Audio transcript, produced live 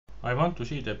I want to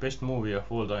see the best movie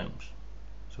of all times.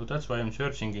 So that's why I'm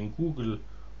searching in Google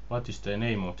what is the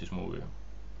name of this movie.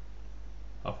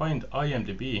 I find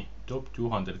IMDb top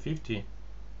 250,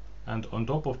 and on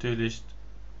top of the list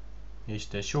is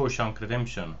the Shawshank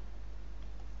Redemption.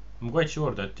 I'm quite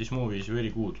sure that this movie is very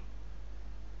good.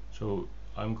 So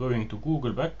I'm going to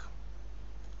Google back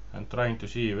and trying to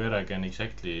see where I can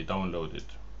exactly download it.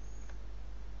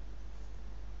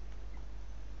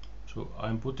 So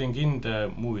I'm putting in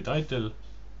the movie title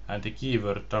and the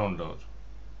keyword download.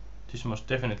 This must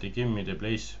definitely give me the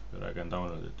place where I can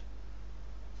download it.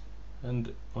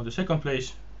 And on the second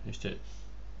place is the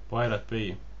Pirate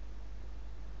Bay.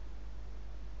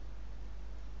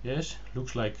 Yes,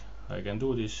 looks like I can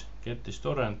do this. Get this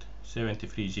torrent,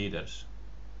 73 seeders.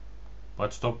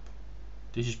 But stop,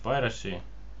 this is piracy,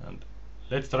 and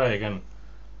let's try again.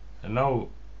 And now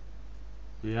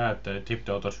we add the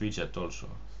Tiptheauthors widget also.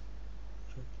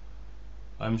 So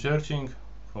I'm searching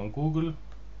from Google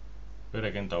where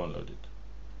I can download it.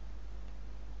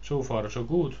 So far so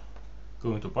good.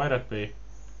 Going to Pirate Bay.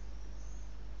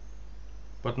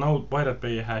 But now Pirate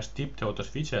Bay has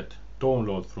Tiptheauthors widget,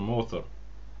 download from author.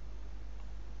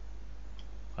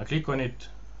 I click on it,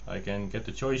 I can get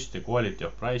the choice, the quality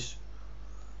of price.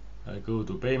 I go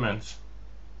to payments,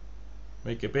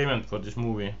 make a payment for this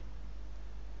movie,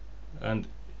 and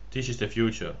this is the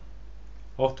future.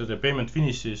 After the payment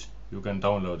finishes, you can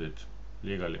download it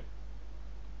legally.